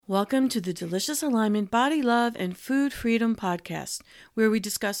Welcome to the Delicious Alignment Body Love and Food Freedom Podcast, where we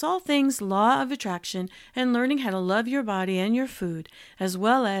discuss all things law of attraction and learning how to love your body and your food, as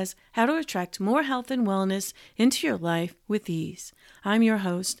well as how to attract more health and wellness into your life with ease. I'm your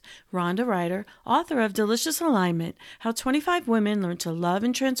host, Rhonda Ryder, author of Delicious Alignment, How 25 Women Learn to Love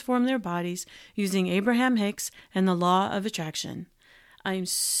and Transform Their Bodies Using Abraham Hicks and the Law of Attraction. I'm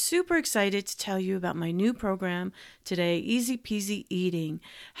super excited to tell you about my new program today, Easy Peasy Eating,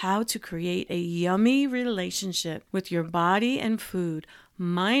 how to create a yummy relationship with your body and food,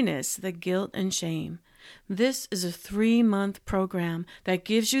 minus the guilt and shame. This is a 3-month program that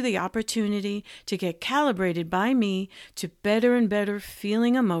gives you the opportunity to get calibrated by me to better and better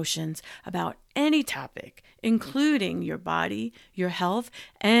feeling emotions about any topic, including your body, your health,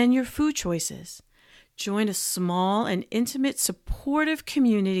 and your food choices. Join a small and intimate supportive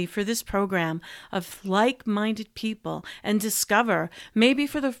community for this program of like-minded people and discover, maybe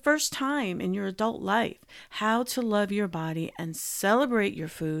for the first time in your adult life, how to love your body and celebrate your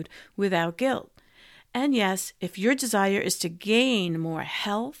food without guilt. And yes, if your desire is to gain more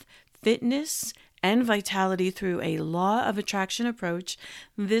health, fitness, and vitality through a law of attraction approach,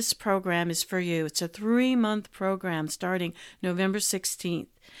 this program is for you. It's a 3-month program starting November 16th.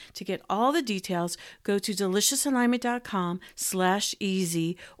 To get all the details, go to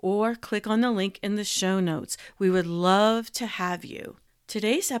deliciousalignment.com/easy or click on the link in the show notes. We would love to have you.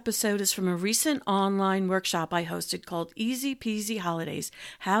 Today's episode is from a recent online workshop I hosted called Easy Peasy Holidays,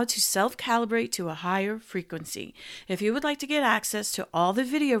 How to Self-Calibrate to a Higher Frequency. If you would like to get access to all the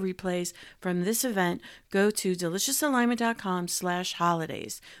video replays from this event, go to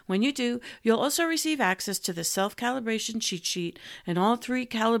deliciousalignment.com/holidays. When you do, you'll also receive access to the self-calibration cheat sheet and all 3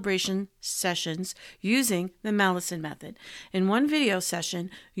 calibration sessions using the Malison method. In one video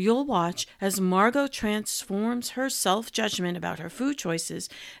session, you'll watch as Margot transforms her self-judgment about her food choices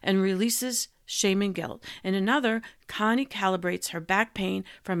and releases shame and guilt. In another, Connie calibrates her back pain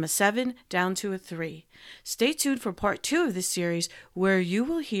from a 7 down to a 3. Stay tuned for part 2 of this series, where you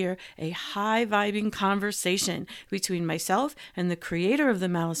will hear a high-vibing conversation between myself and the creator of the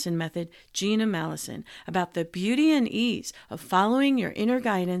Malison method, Gina Malison, about the beauty and ease of following your inner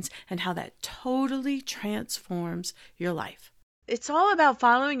guidance and how that totally transforms your life. It's all about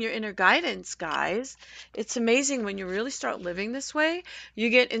following your inner guidance, guys. It's amazing when you really start living this way. You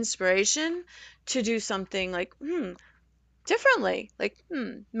get inspiration to do something like, differently. Like,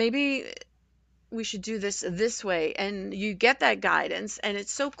 maybe we should do this way. And you get that guidance. And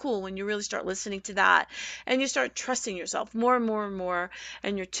it's so cool when you really start listening to that. And you start trusting yourself more and more and more.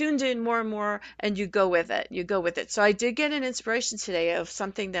 And you're tuned in more and more. And you go with it. You go with it. So I did get an inspiration today of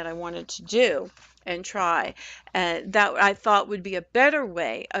something that I wanted to do and try, and that I thought would be a better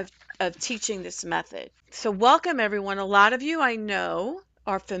way of teaching this method. So welcome, everyone. A lot of you I know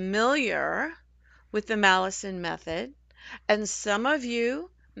are familiar with the Malison method, and some of you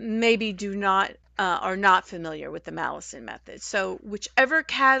maybe are not familiar with the Malison method. So whichever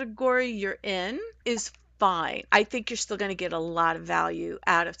category you're in is fine. I think you're still going to get a lot of value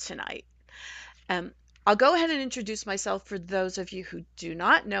out of tonight. I'll go ahead and introduce myself for those of you who do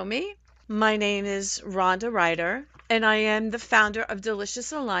not know me. My name is Rhonda Ryder, and I am the founder of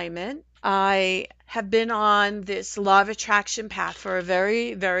Delicious Alignment. I have been on this law of attraction path for a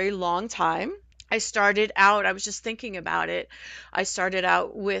very, very long time. I was just thinking about it. I started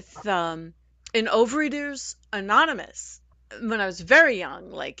out with in Overeaters Anonymous when I was very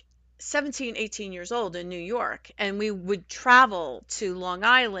young, like 17, 18 years old in New York, and we would travel to Long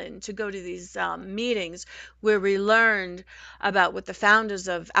Island to go to these meetings where we learned about what the founders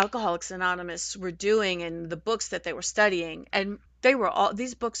of Alcoholics Anonymous were doing and the books that they were studying. And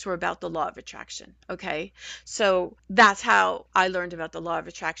these books were about the law of attraction. Okay. So that's how I learned about the law of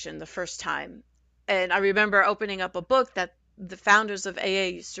attraction the first time. And I remember opening up a book that the founders of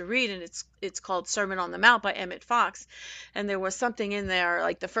AA used to read, and it's called Sermon on the Mount by Emmett Fox. And there was something in there,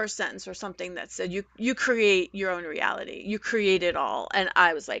 like the first sentence or something, that said, you create your own reality. You create it all. And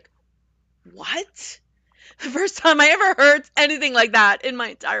I was like, what? The first time I ever heard anything like that in my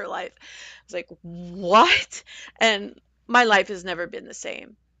entire life. I was like, what? And my life has never been the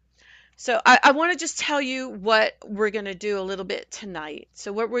same. So I want to just tell you what we're going to do a little bit tonight.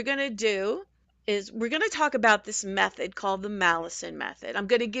 So what we're going to do is we're going to talk about this method called the Malison method. I'm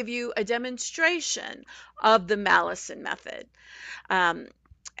going to give you a demonstration of the Malison method. And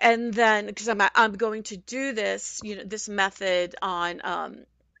then, because I'm going to do this, this method on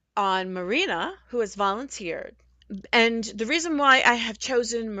Marina, who has volunteered. And the reason why I have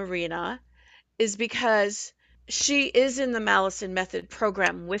chosen Marina is because She is in the Mallison Method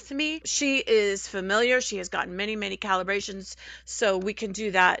program with me. She is familiar. She has gotten many, many calibrations, so we can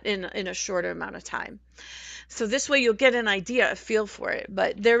do that in a shorter amount of time. So this way you'll get an idea, a feel for it.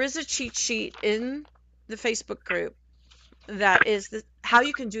 But there is a cheat sheet in the Facebook group that is how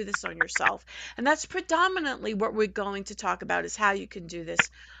you can do this on yourself. And that's predominantly what we're going to talk about, is how you can do this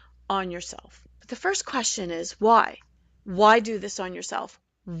on yourself. But the first question is why? Why do this on yourself?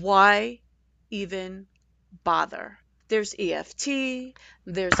 Why even bother? There's EFT,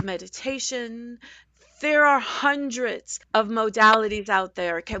 there's meditation. There are hundreds of modalities out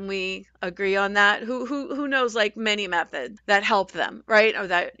there. Can we agree on that? Who knows like many methods that help them, right? Or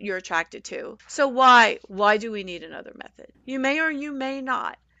that you're attracted to. So why do we need another method? You may or you may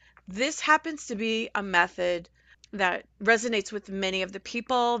not. This happens to be a method that resonates with many of the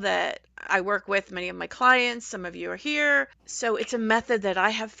people that I work with, many of my clients, some of you are here. So it's a method that I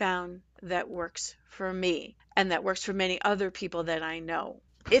have found that works for me and that works for many other people that I know.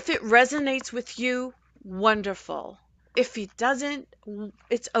 If it resonates with you, wonderful. If it doesn't,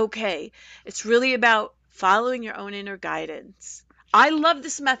 it's okay. It's really about following your own inner guidance. I love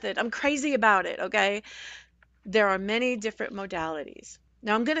this method. I'm crazy about it, okay? There are many different modalities.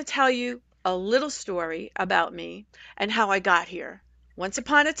 Now I'm going to tell you a little story about me and how I got here. Once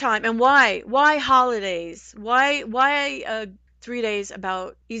upon a time, and why holidays? Why 3 days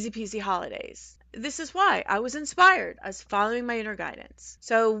about easy peasy holidays? This is why I was inspired. I was following my inner guidance.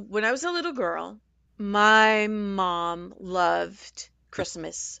 So when I was a little girl, my mom loved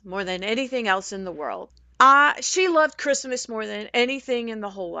Christmas more than anything else in the world. She loved Christmas more than anything in the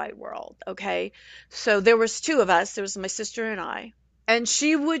whole wide world, okay? So there was two of us. There was my sister and I. And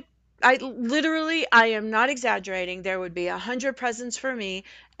she would, I am not exaggerating, there would be 100 presents for me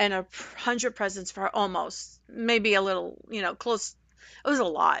and 100 presents for her, almost. Maybe a little, close. It was a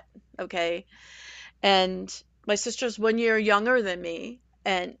lot, okay? And my sister's 1 year younger than me,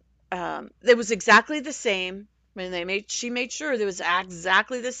 and it was exactly the same. When she made sure there was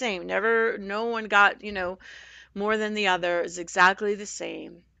exactly the same. Never, no one got, more than the other. It was exactly the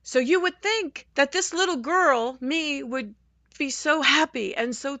same. So you would think that this little girl, me, would be so happy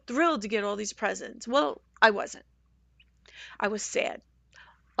and so thrilled to get all these presents. Well, I wasn't. I was sad.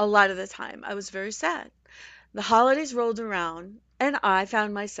 A lot of the time, I was very sad. The holidays rolled around, and I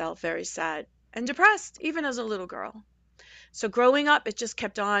found myself very sad and depressed, even as a little girl. So growing up, it just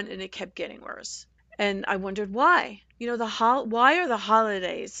kept on and it kept getting worse. And I wondered why. Why are the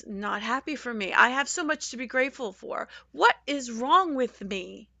holidays not happy for me? I have so much to be grateful for. What is wrong with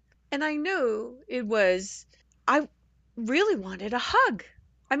me? And I knew it was, I really wanted a hug.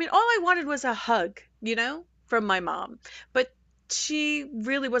 I mean, all I wanted was a hug, from my mom. But she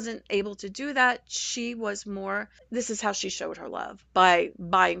really wasn't able to do that. She was more, this is how she showed her love, by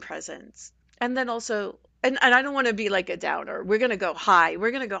buying presents. And then also, and I don't want to be like a downer. We're going to go high.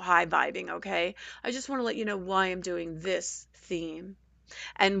 We're going to go high vibing, okay? I just want to let you know why I'm doing this theme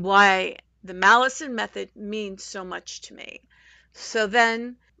and why the Mallison method means so much to me. So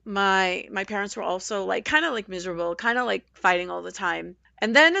then my parents were also like kind of like miserable, kind of like fighting all the time.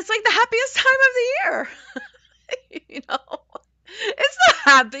 And then it's like the happiest time of the year. you know, it's the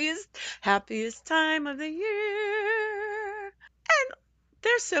happiest time of the year. And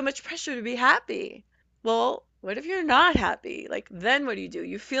there's so much pressure to be happy. Well, what if you're not happy? Like, then what do?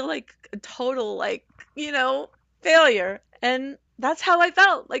 You feel like a total, like, failure. And that's how I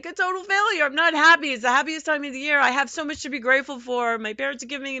felt, like a total failure. I'm not happy. It's the happiest time of the year. I have so much to be grateful for. My parents are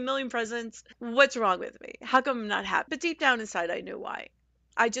giving me a million presents. What's wrong with me? How come I'm not happy? But deep down inside, I knew why.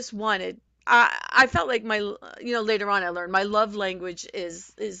 I just wanted. I felt like later on I learned my love language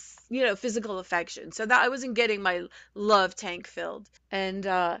is physical affection. So that I wasn't getting my love tank filled. And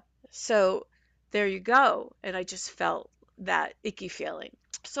so there you go. And I just felt that icky feeling.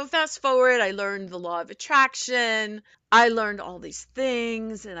 So fast forward, I learned the law of attraction. I learned all these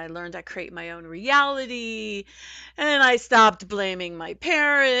things, and I learned I create my own reality. And I stopped blaming my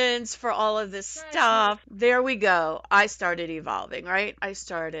parents for all of this stuff. There we go. I started evolving, right? I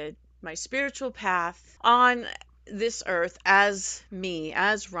started my spiritual path on this earth as me,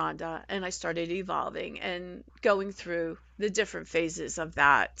 as Rhonda, and I started evolving and going through the different phases of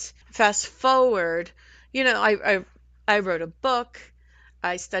that. Fast forward, I wrote a book.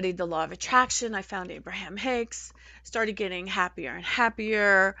 I studied the law of attraction. I found Abraham Hicks, started getting happier and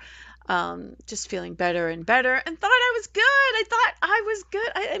happier, just feeling better and better, and thought I was good. I thought I was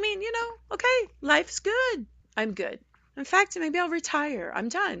good. I mean, okay, life's good. I'm good. In fact, maybe I'll retire. I'm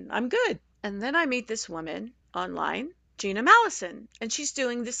done. I'm good. And then I meet this woman online. Gina Mallison, and she's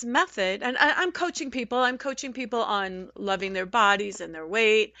doing this method, and I'm coaching people. I'm coaching people on loving their bodies and their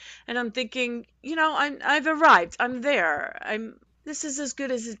weight, and I'm thinking, I've arrived. I'm there. This is as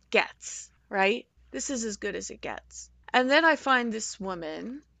good as it gets, right? This is as good as it gets. And then I find this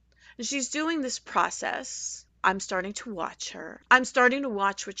woman, and she's doing this process. I'm starting to watch her. I'm starting to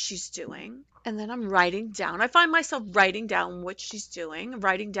watch what she's doing. And then I'm writing down. I find myself writing down what she's doing,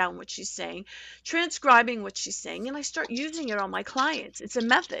 writing down what she's saying, transcribing what she's saying, and I start using it on my clients. It's a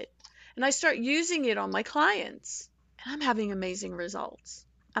method. And I start using it on my clients. And I'm having amazing results.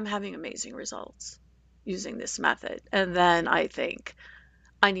 I'm having amazing results using this method. And then I think,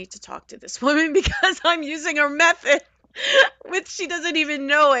 I need to talk to this woman because I'm using her method, which she doesn't even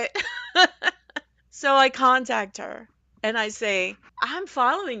know it. So I contact her and I say, I'm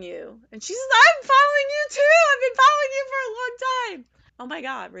following you. And she says, I'm following you too. I've been following you for a long time. Oh my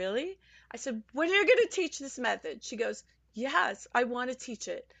God, really? I said, when are you going to teach this method? She goes, yes, I want to teach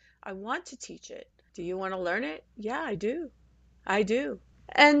it. I want to teach it. Do you want to learn it? Yeah, I do. I do.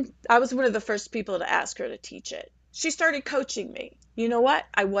 And I was one of the first people to ask her to teach it. She started coaching me. You know what?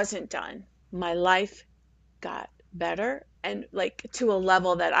 I wasn't done. My life got better, and like to a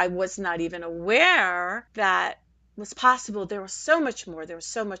level that I was not even aware that was possible. There was so much more. There was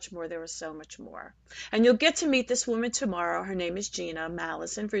so much more. There was so much more. And you'll get to meet this woman tomorrow. Her name is Gina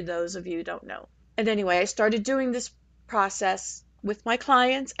Mallison, for those of you who don't know. And anyway, I started doing this process with my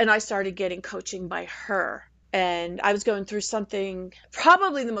clients, and I started getting coaching by her. And I was going through something,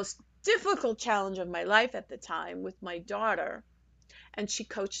 probably the most difficult challenge of my life at the time, with my daughter. And she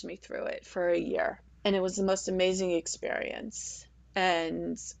coached me through it for a year. And it was the most amazing experience.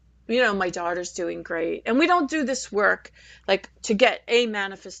 And, my daughter's doing great. And we don't do this work like to get a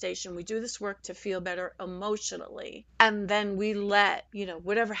manifestation. We do this work to feel better emotionally. And then we let,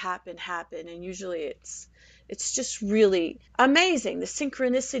 whatever happen. And usually it's just really amazing, the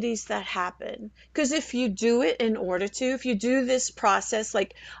synchronicities that happen. Because if you do it if you do this process,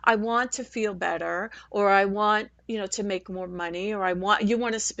 like I want to feel better, or I want, to make more money, or you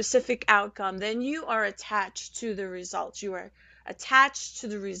want a specific outcome, then you are attached to the results. You are attached to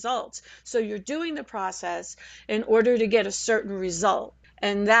the results. So you're doing the process in order to get a certain result.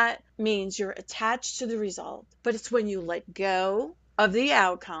 And that means you're attached to the result. But it's when you let go of the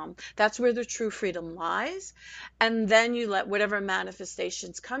outcome, that's where the true freedom lies. And then you let whatever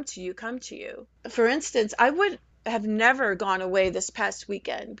manifestations come to you. For instance, I would have never gone away this past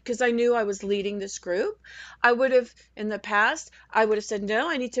weekend because I knew I was leading this group. I would have, in the past, said,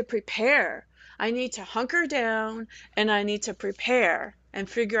 no, I need to prepare. I need to hunker down and I need to prepare and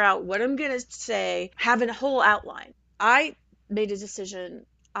figure out what I'm going to say, have a whole outline. I made a decision.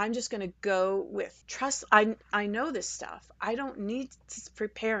 I'm just going to go with trust. I know this stuff. I don't need to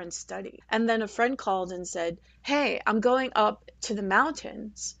prepare and study. And then a friend called and said, hey, I'm going up to the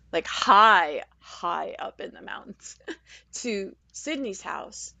mountains, like high up in the mountains, to Sydney's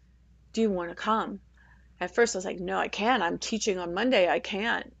house. Do you want to come? At first I was like, no, I can't. I'm teaching on Monday. I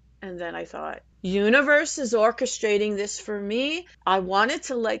can't. And then I thought, universe is orchestrating this for me. I wanted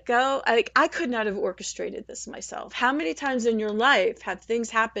to let go. I could not have orchestrated this myself. How many times in your life have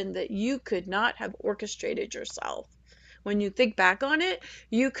things happened that you could not have orchestrated yourself? When you think back on it,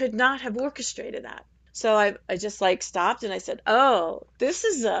 you could not have orchestrated that. So I just stopped and I said, oh, this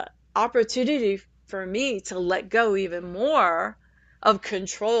is an opportunity for me to let go even more of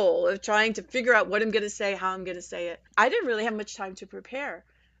control, of trying to figure out what I'm going to say, how I'm going to say it. I didn't really have much time to prepare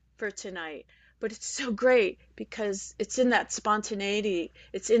for tonight. But it's so great because it's in that spontaneity.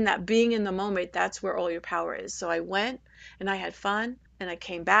 It's in that being in the moment. That's where all your power is. So I went and I had fun and I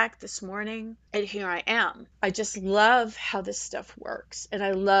came back this morning and here I am. I just love how this stuff works. And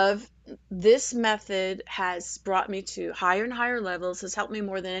I love this method has brought me to higher and higher levels, has helped me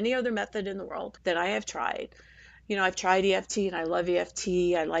more than any other method in the world that I have tried. I've tried EFT and I love EFT.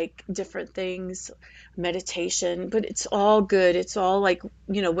 I like different things, meditation, but it's all good. It's all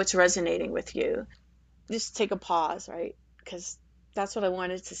what's resonating with you. Just take a pause, right? Because that's what I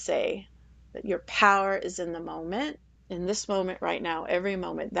wanted to say, that your power is in the moment, in this moment right now, every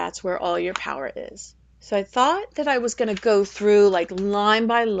moment. That's where all your power is. So I thought that I was going to go through line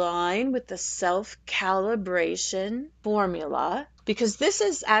by line with the self-calibration formula, because this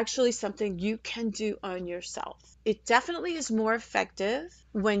is actually something you can do on yourself. It definitely is more effective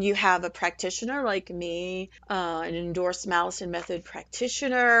when you have a practitioner like me, an endorsed Mallison Method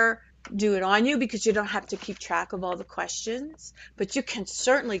practitioner, do it on you, because you don't have to keep track of all the questions. But you can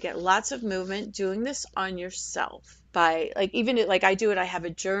certainly get lots of movement doing this on yourself. By I do it, I have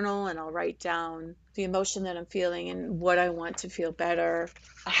a journal and I'll write down the emotion that I'm feeling and what I want to feel better,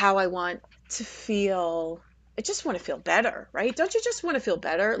 how I want to feel I just want to feel better, right? Don't you just want to feel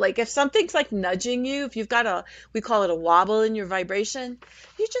better? Like if something's like nudging you, if you've got we call it a wobble in your vibration,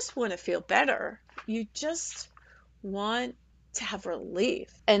 you just want to feel better. You just want to have relief.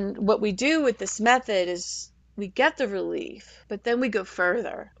 And what we do with this method is we get the relief, but then we go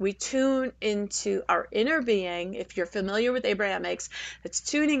further. We tune into our inner being. If you're familiar with Abrahamics, it's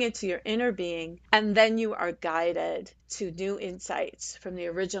tuning into your inner being, and then you are guided to new insights from the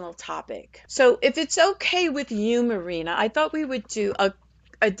original topic. So if it's okay with you, Marina, I thought we would do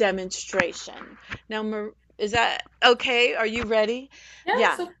a demonstration. Now, is that okay? Are you ready?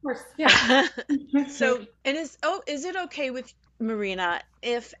 Yes, Yeah. of course. Yeah. So, and is it okay with Marina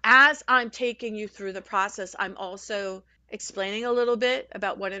if as I'm taking you through the process, I'm also explaining a little bit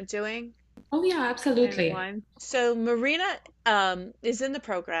about what I'm doing? Oh, yeah, And absolutely. one. So Marina is in the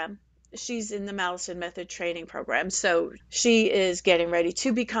program. She's in the Mallison Method training program. So she is getting ready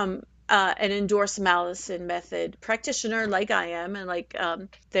to become an endorsed Mallison Method practitioner, like I am, and like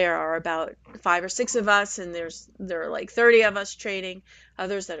there are about 5 or 6 of us, and there are like 30 of us training,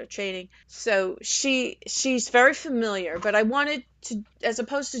 others that are training. So she's very familiar, but I wanted to, as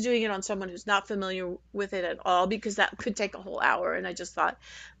opposed to doing it on someone who's not familiar with it at all, because that could take a whole hour, and I just thought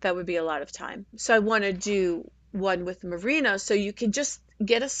that would be a lot of time. So I want to do one with Marina so you can just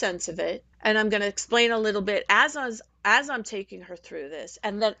get a sense of it. And I'm going to explain a little bit as I'm taking her through this.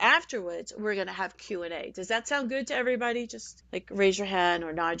 And then afterwards, we're going to have Q&A. Does that sound good to everybody? Just like raise your hand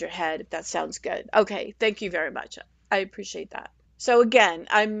or nod your head if that sounds good. Okay, thank you very much. I appreciate that. So again,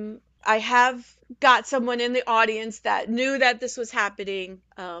 I have got someone in the audience that knew that this was happening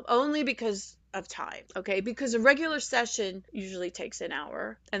only because of time, okay? Because a regular session usually takes an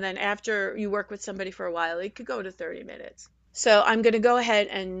hour, and then after you work with somebody for a while, it could go to 30 minutes. So I'm going to go ahead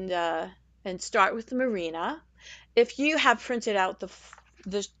and start with Marina. If you have printed out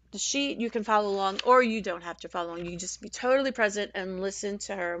the sheet, you can follow along, or you don't have to follow along. You can just be totally present and listen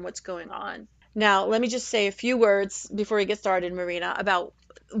to her and what's going on. Now, let me just say a few words before we get started, Marina, about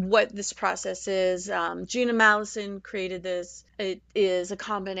what this process is. Gina Mallison created this. It is a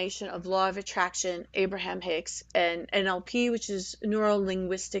combination of law of attraction, Abraham Hicks, and NLP, which is neuro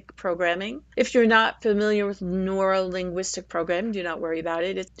linguistic programming. If you're not familiar with neuro linguistic programming, do not worry about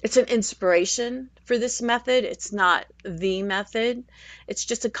it. It's an inspiration for this method. It's not the method. It's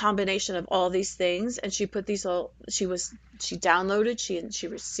just a combination of all these things. And she put these all, she downloaded, she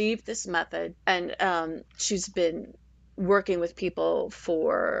received this method, and she's been working with people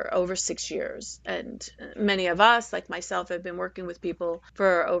for over 6 years. And many of us, like myself, have been working with people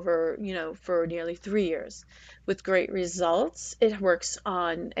for over, for nearly 3 years with great results. It works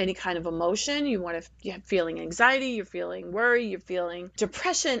on any kind of emotion. You're feeling anxiety, you're feeling worry, you're feeling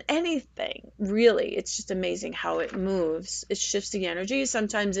depression, anything. Really, it's just amazing how it moves. It shifts the energy.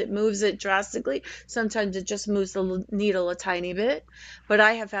 Sometimes it moves it drastically. Sometimes it just moves the needle a tiny bit. But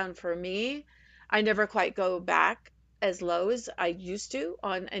I have found for me, I never quite go back as low as I used to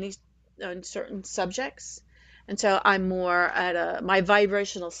on certain subjects. And so I'm more at my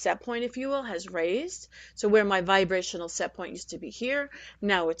vibrational set point, if you will, has raised. So where my vibrational set point used to be here,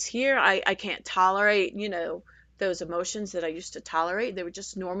 now it's here. I can't tolerate, those emotions that I used to tolerate. They were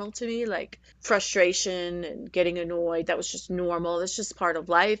just normal to me, like frustration and getting annoyed. That was just normal. That's just part of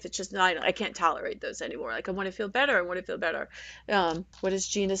life. It's just not, I can't tolerate those anymore. Like I want to feel better. I want to feel better. What does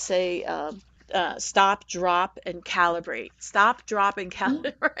Gina say? Stop, drop, and calibrate. Stop, drop, and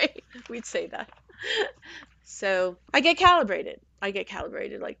calibrate. We'd say that. So I get calibrated. I get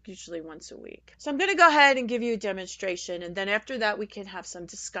calibrated like usually once a week. So I'm going to go ahead and give you a demonstration. And then after that, we can have some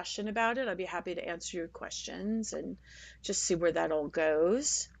discussion about it. I'd be happy to answer your questions and just see where that all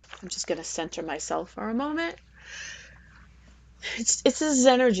goes. I'm just going to center myself for a moment. It's this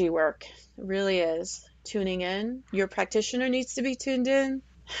energy work. It really is. Tuning in. Your practitioner needs to be tuned in.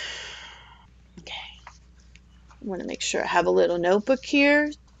 Okay. I want to make sure I have a little notebook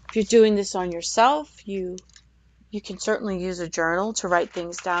here. If you're doing this on yourself, you can certainly use a journal to write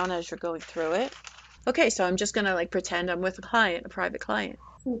things down as you're going through it. Okay, so I'm just going to pretend I'm with a private client.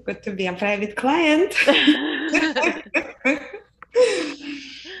 Good to be a private client.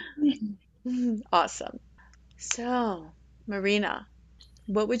 Awesome. So, Marina,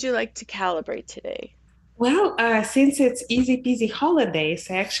 what would you like to calibrate today? Well, since it's easy peasy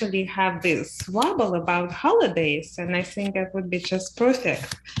holidays, I actually have this wobble about holidays, and I think that would be just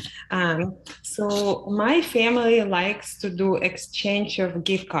perfect. So my family likes to do exchange of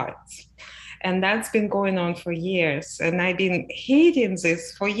gift cards. And that's been going on for years. And I've been hating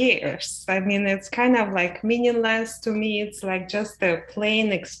this for years. I mean, it's kind of like meaningless to me. It's like just a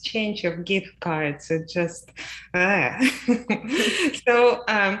plain exchange of gift cards. It just, so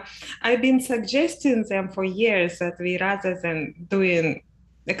I've been suggesting them for years that we, rather than doing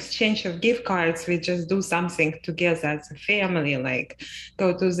exchange of gift cards, we just do something together as a family, like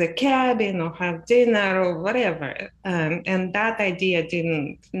go to the cabin or have dinner or whatever. And that idea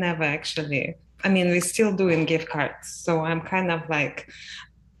didn't never actually. I mean, we're still doing gift cards, so I'm kind of like,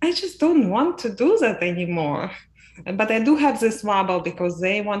 I just don't want to do that anymore. But I do have this wobble because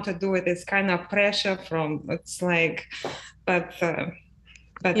they want to do it. It's kind of pressure from. It's like, but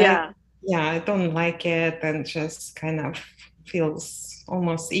Yeah. yeah, I don't like it, and just kind of feels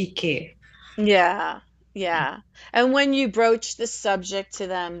almost icky. Yeah. Yeah. And when you broach the subject to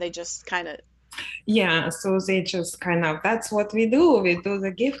them, they just kind of Yeah, so they just kind of, that's what we do. We do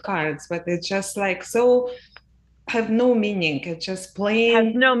the gift cards, but it's just like so have no meaning. It's just has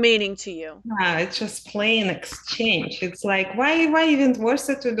plain, no meaning to you. yeah, it's just plain exchange. It's like why even worth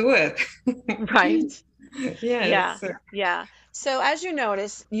it to do it? Right. Yeah. Yes. Yeah. So as you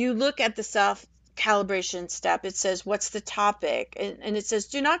notice, you look at the self calibration step. It says, what's the topic? And it says,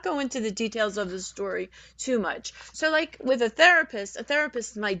 do not go into the details of the story too much. So, like with a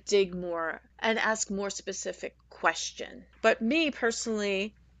therapist might dig more and ask more specific question. But me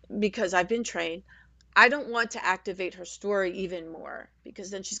personally, because I've been trained, I don't want to activate her story even more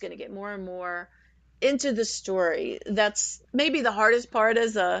because then she's going to get more and more into the story. That's maybe the hardest part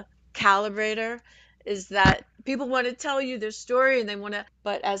as a calibrator is that people want to tell you their story and they want to,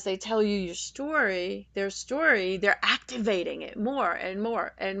 but as they tell you their story, they're activating it more and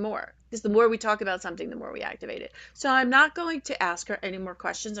more and more. Because the more we talk about something, the more we activate it. So I'm not going to ask her any more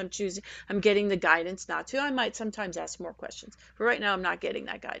questions. I'm getting the guidance not to. I might sometimes ask more questions, but right now I'm not getting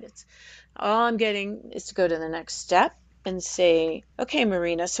that guidance. All I'm getting is to go to the next step and say, okay,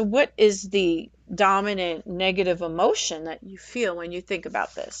 Marina, so what is the dominant negative emotion that you feel when you think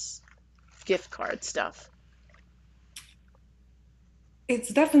about this gift card stuff? It's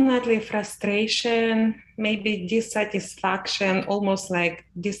definitely frustration, maybe dissatisfaction, almost like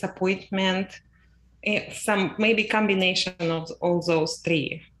disappointment, some maybe combination of all those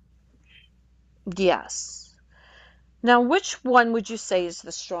three. Yes. Now, which one would you say is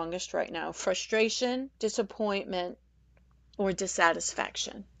the strongest right now? Frustration, disappointment, or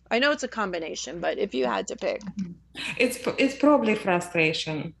dissatisfaction? I know it's a combination, but if you had to pick, It's probably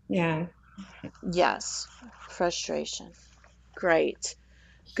frustration. Yeah. yes, frustration. Great.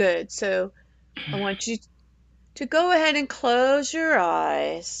 Good. So I want you to go ahead and close your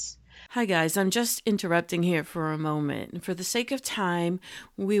eyes. Hi, guys. I'm just interrupting here for a moment. For the sake of time,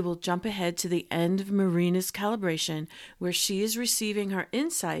 we will jump ahead to the end of Marina's calibration, where she is receiving her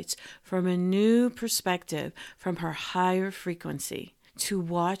insights from a new perspective from her higher frequency. To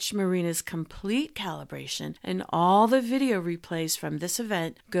watch Marina's complete calibration and all the video replays from this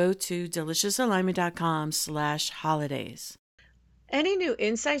event, go to deliciousalignment.com/holidays. Any new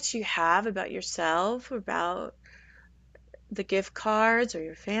insights you have about yourself, about the gift cards or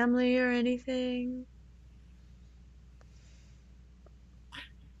your family or anything? I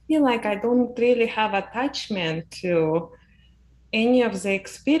feel like I don't really have attachment to any of the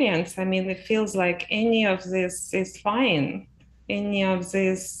experience. I mean, it feels like any of this is fine. Any of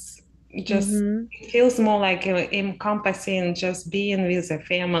this just Mm-hmm. it feels more like encompassing just being with a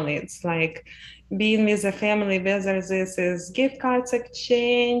family. It's like being with a family, whether this is gift cards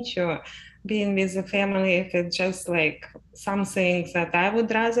exchange or being with a family, if it's just like some things that I would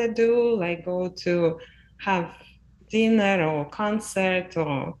rather do, like go to have dinner or concert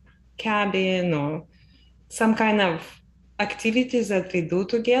or cabin or some kind of activities that we do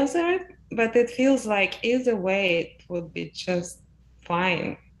together, but it feels like either way it would be just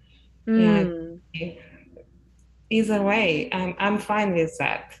fine. Yeah, Mm, either way, I'm fine with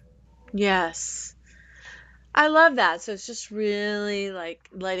that. yes. I love that. So it's just really like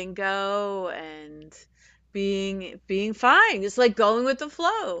letting go and being fine. It's like going with the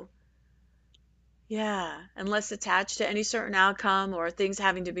flow. Yeah, and less attached to any certain outcome or things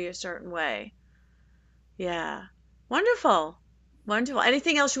having to be a certain way. Yeah. Wonderful. Wonderful.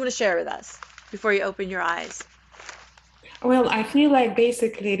 Anything else you want to share with us before you open your eyes? Well, I feel like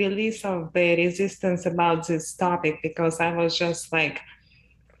basically release of the resistance about this topic because I was just like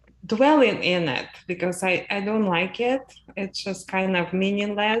dwelling in it because I don't like it. It's just kind of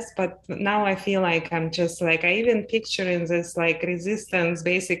meaningless. But now I feel like I'm just like I even picturing this like resistance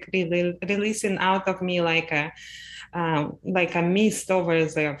basically releasing out of me like a mist over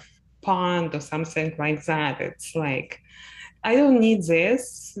the pond or something like that. It's like I don't need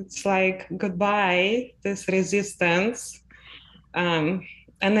this. It's like goodbye, this resistance. Um,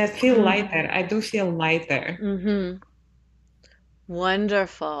 and I feel lighter. I do feel lighter. Mm-hmm.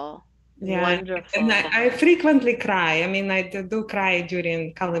 Wonderful. Yeah, and Wonderful. I frequently cry. I mean, I do cry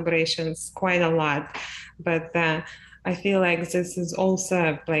during calibrations quite a lot, but I feel like this is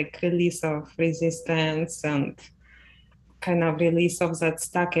also like release of resistance and kind of release of that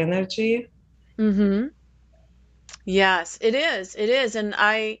stuck energy. Mm-hmm. Yes, it is. It is. And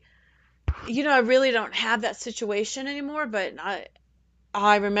I really don't have that situation anymore, but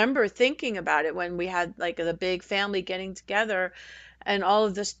I remember thinking about it when we had like the big family getting together and all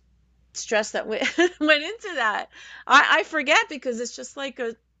of this stress that went went into that. I forget because it's just like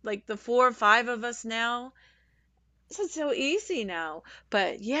the four or five of us now. It's so easy now.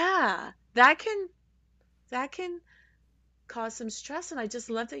 But yeah, that can cause some stress, and I just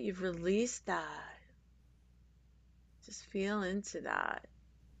love that you've released that. Just feel into that.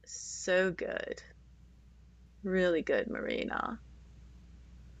 So good. Really good, Marina.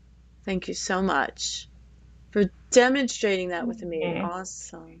 Thank you so much for demonstrating that with me. Mhm.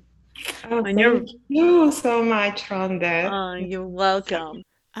 Awesome. Oh, And thank you so much, Rhonda. you're welcome.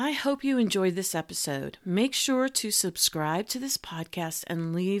 I hope you enjoyed this episode. Make sure to subscribe to this podcast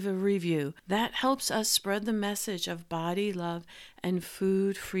and leave a review. That helps us spread the message of body love and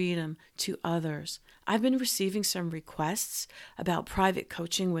food freedom to others. I've been receiving some requests about private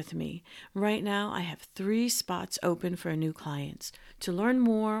coaching with me. Right now, I have 3 spots open for new clients. To learn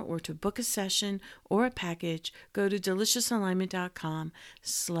more or to book a session or a package, go to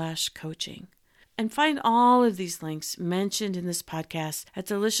deliciousalignment.com/coaching. And find all of these links mentioned in this podcast at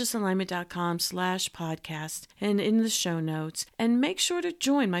deliciousalignment.com/podcast and in the show notes. And make sure to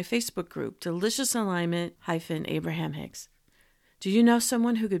join my Facebook group, Delicious Alignment Abraham Hicks. Do you know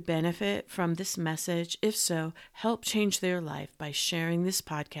someone who could benefit from this message? If so, help change their life by sharing this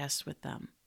podcast with them.